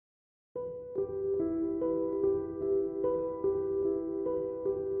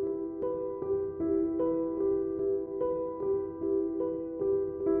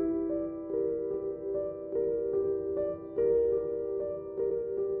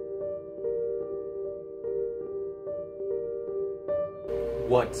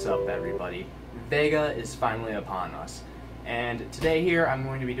What's up, everybody? Vega is finally upon us, and today here I'm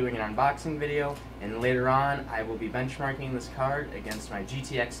going to be doing an unboxing video, and later on I will be benchmarking this card against my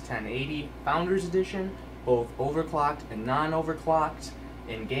GTX 1080 Founders Edition, both overclocked and non-overclocked,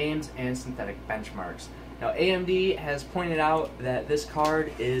 in games and synthetic benchmarks. Now, AMD has pointed out that this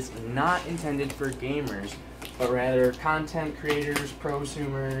card is not intended for gamers, but rather content creators,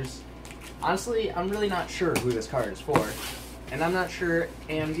 prosumers. Honestly, I'm really not sure who this card is for, and I'm not sure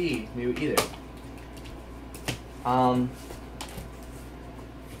AMD knew either. I'm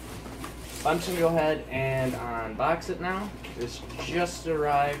just going to go ahead and unbox it now. This just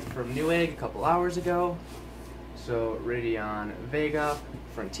arrived from Newegg a couple hours ago. So, Radeon Vega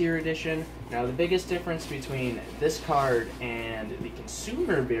Frontier Edition. Now, the biggest difference between this card and the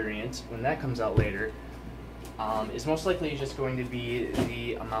consumer variant, when that comes out later, is most likely just going to be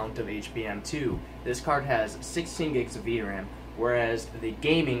the amount of HBM2. This card has 16 gigs of VRAM, whereas the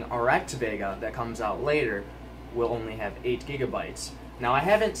gaming RX Vega that comes out later will only have 8 gigabytes. Now, I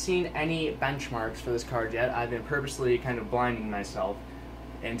haven't seen any benchmarks for this card yet. I've been purposely kind of blinding myself,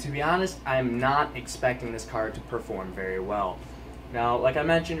 and to be honest, I'm not expecting this card to perform very well. Now, like I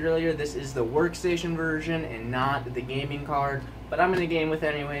mentioned earlier, this is the workstation version and not the gaming card, but I'm going to game with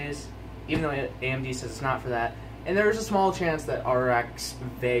it anyways, even though AMD says it's not for that. And there is a small chance that RX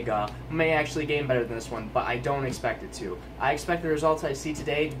Vega may actually game better than this one, but I don't expect it to. I expect the results I see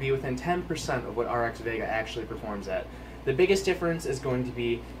today to be within 10% of what RX Vega actually performs at. The biggest difference is going to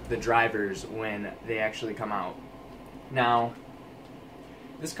be the drivers when they actually come out. Now,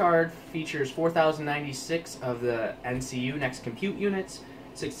 this card features 4096 of the NCU Next Compute units,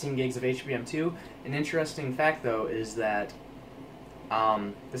 16 gigs of HBM2. An interesting fact, though, is that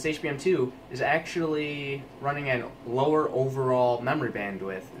this HBM2 is actually running a lower overall memory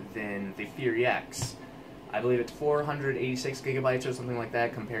bandwidth than the Fury X. I believe it's 486 gigabytes or something like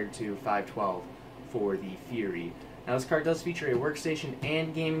that compared to 512 for the Fury. Now, this card does feature a workstation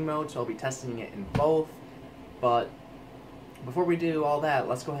and gaming mode, so I'll be testing it in both. But before we do all that,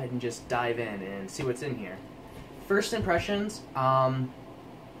 let's go ahead and just dive in and see what's in here. First impressions,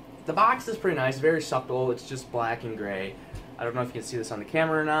 the box is pretty nice, very subtle. It's just black and gray. I don't know if you can see this on the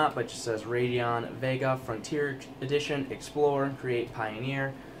camera or not, but it just says Radeon Vega Frontier Edition, Explore, Create,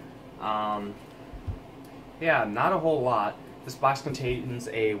 Pioneer. Yeah, not a whole lot. This box contains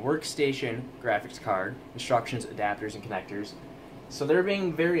a workstation graphics card, instructions, adapters, and connectors. So they're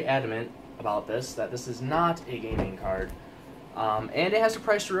being very adamant about this, that this is not a gaming card. And it has a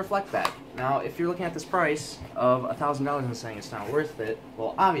price to reflect that. Now, if you're looking at this price of $1,000 and saying it's not worth it,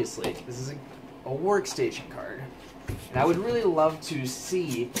 well, obviously, this is a workstation card. And I would really love to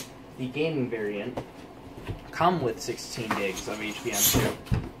see the gaming variant come with 16 gigs of HBM2.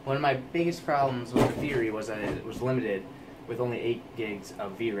 One of my biggest problems with the Fury was that it was limited with only 8 gigs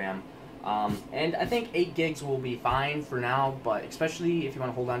of VRAM. And I think 8 gigs will be fine for now, but especially if you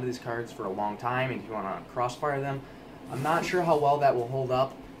want to hold on to these cards for a long time and if you want to crossfire them, I'm not sure how well that will hold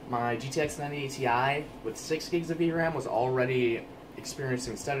up. My GTX 1080 Ti with 6 gigs of VRAM was already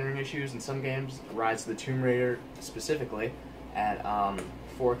experiencing stuttering issues in some games, Rise of the Tomb Raider specifically, at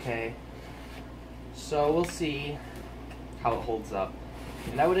 4K. So we'll see how it holds up.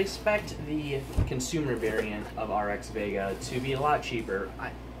 And I would expect the consumer variant of RX Vega to be a lot cheaper.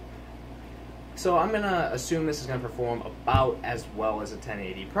 So I'm going to assume this is going to perform about as well as a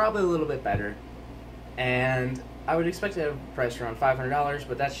 1080, probably a little bit better. And I would expect to have a price around $500,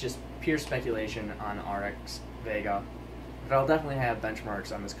 but that's just pure speculation on RX Vega. But I'll definitely have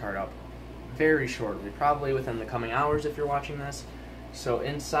benchmarks on this card up very shortly, probably within the coming hours if you're watching this. So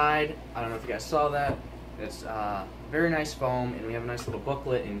inside, I don't know if you guys saw that, it's very nice foam, and we have a nice little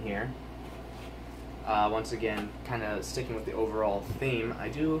booklet in here. Once again, kind of sticking with the overall theme, I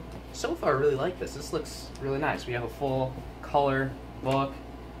do so far really like this. This looks really nice. We have a full color book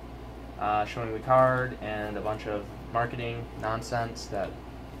showing the card and a bunch of marketing nonsense that,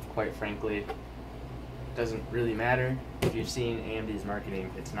 quite frankly, doesn't really matter. If you've seen AMD's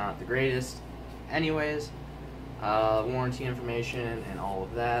marketing, it's not the greatest. Anyways, warranty information and all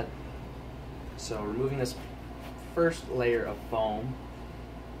of that. So removing this first layer of foam,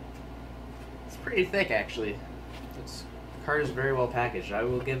 it's pretty thick actually. This card is very well packaged. I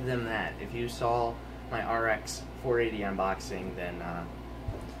will give them that. If you saw my RX 480 unboxing, then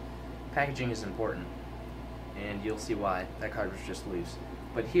packaging is important, and you'll see why. That card was just loose.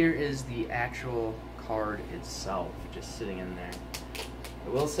 But here is the actual card itself, just sitting in there. I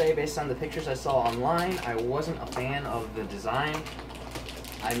will say, based on the pictures I saw online, I wasn't a fan of the design.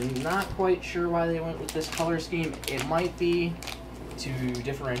 I'm not quite sure why they went with this color scheme. It might be to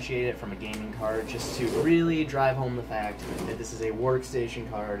differentiate it from a gaming card, just to really drive home the fact that this is a workstation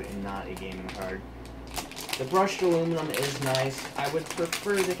card and not a gaming card. The brushed aluminum is nice. I would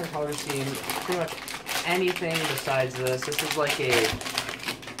prefer a different color scheme. Pretty much anything besides this. This is like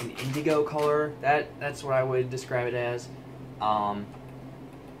an indigo color. That's what I would describe it as.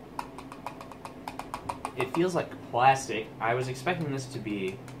 It feels like plastic. I was expecting this to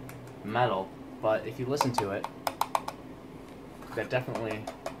be metal, but if you listen to it, that definitely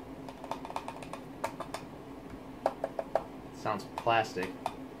sounds plastic.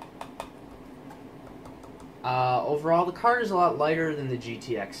 Overall, the card is a lot lighter than the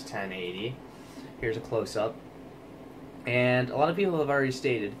GTX 1080. Here's a close-up. And a lot of people have already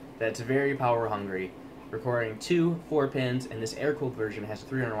stated that it's very power hungry, requiring 2 4-pins, and this air-cooled version has a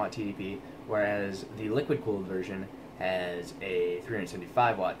 300-watt TDP, whereas the liquid-cooled version has a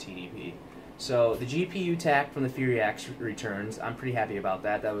 375-watt TDP. So the GPU TAC from the Fury X returns. I'm pretty happy about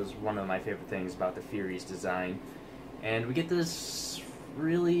that. That was one of my favorite things about the Fury's design. And we get this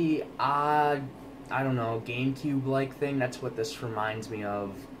really odd, I don't know, GameCube-like thing. That's what this reminds me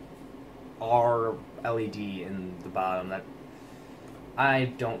of. R LED in the bottom. That I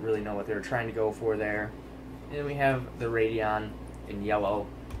don't really know what they were trying to go for there. And we have the Radeon in yellow,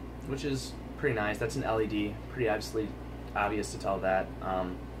 which is pretty nice. That's an LED. Pretty obvious to tell that.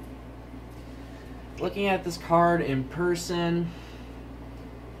 Looking at this card in person,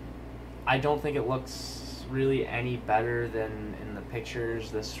 I don't think it looks really any better than in the pictures.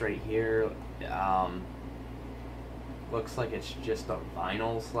 This right here looks like it's just a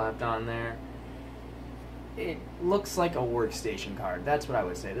vinyl slapped on there. It looks like a workstation card. That's what I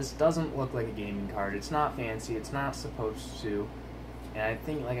would say. This doesn't look like a gaming card. It's not fancy. It's not supposed to. And I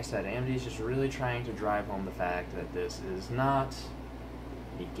think, like I said, AMD is just really trying to drive home the fact that this is not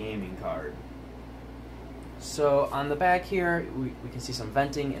a gaming card. So on the back here, we can see some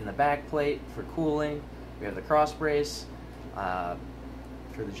venting in the back plate for cooling. We have the cross brace for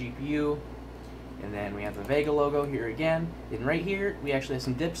the GPU. And then we have the Vega logo here again. And right here, we actually have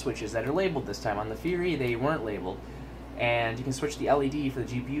some dip switches that are labeled this time. On the Fury, they weren't labeled. And you can switch the LED for the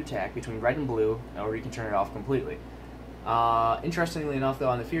GPU TAC between red and blue, or you can turn it off completely. Interestingly enough, though,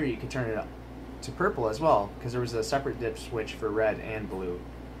 on the Fury, you can turn it up to purple as well, because there was a separate dip switch for red and blue.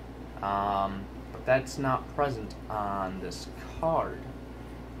 But that's not present on this card.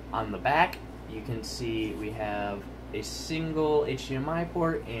 On the back, you can see we have a single HDMI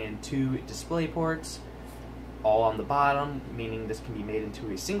port and 2 display ports, all on the bottom, meaning this can be made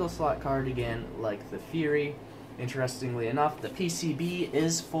into a single slot card again, like the Fury. Interestingly enough, the PCB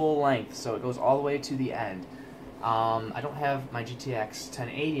is full length, so it goes all the way to the end. I don't have my GTX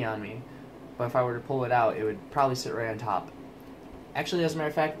 1080 on me, but if I were to pull it out, it would probably sit right on top. Actually, as a matter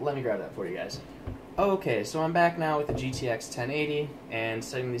of fact, let me grab that for you guys. Okay, so I'm back now with the GTX 1080, and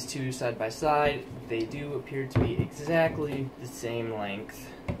setting these two side by side, they do appear to be exactly the same length.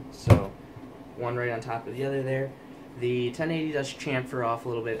 So, one right on top of the other there. The 1080 does chamfer off a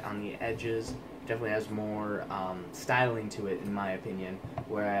little bit on the edges. Definitely has more styling to it, in my opinion,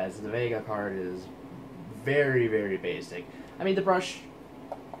 whereas the Vega card is very, very basic. I mean, the brush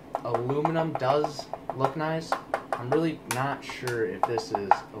aluminum does look nice. I'm really not sure if this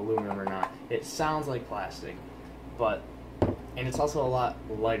is aluminum or not. It sounds like plastic, and it's also a lot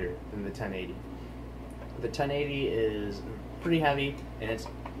lighter than the 1080. The 1080 is pretty heavy, and it's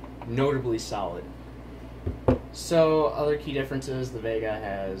notably solid. So, other key differences, the Vega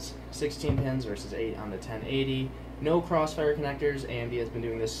has 16 pins versus 8 on the 1080. No crossfire connectors. AMD has been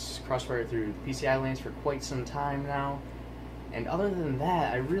doing this crossfire through PCI lanes for quite some time now. And other than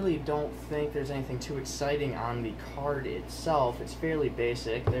that, I really don't think there's anything too exciting on the card itself. It's fairly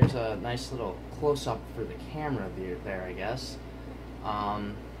basic. There's a nice little close-up for the camera there, I guess.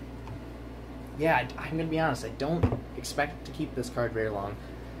 Yeah, I'm going to be honest, I don't expect to keep this card very long.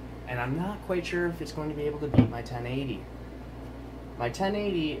 And I'm not quite sure if it's going to be able to beat my 1080. My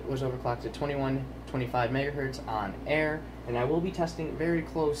 1080 was overclocked at 2125 megahertz on air, and I will be testing it very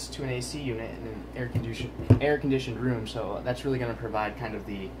close to an AC unit in an air-conditioned room, so that's really going to provide kind of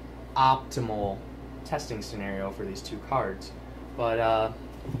the optimal testing scenario for these two cards. But I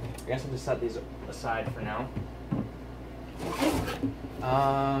guess I'll just set these aside for now.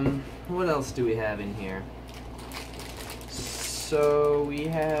 What else do we have in here? So we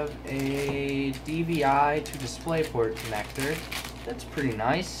have a DVI to DisplayPort connector. That's pretty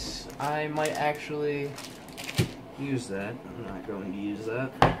nice. I might actually use that. I'm not going to use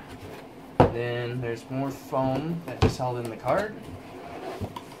that. Then there's more foam that just held in the card.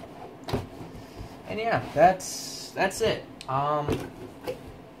 And yeah, that's it.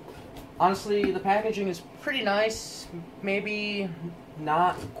 Honestly, the packaging is pretty nice. Maybe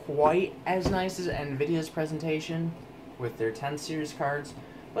not quite as nice as NVIDIA's presentation with their 10 series cards,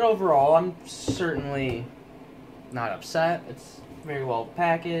 but overall, I'm certainly not upset. It's very well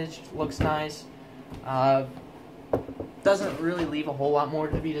packaged, looks nice. Doesn't really leave a whole lot more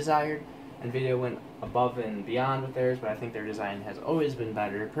to be desired. NVIDIA went above and beyond with theirs, but I think their design has always been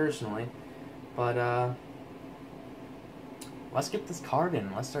better, personally. But, let's get this card in.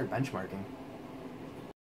 Let's start benchmarking.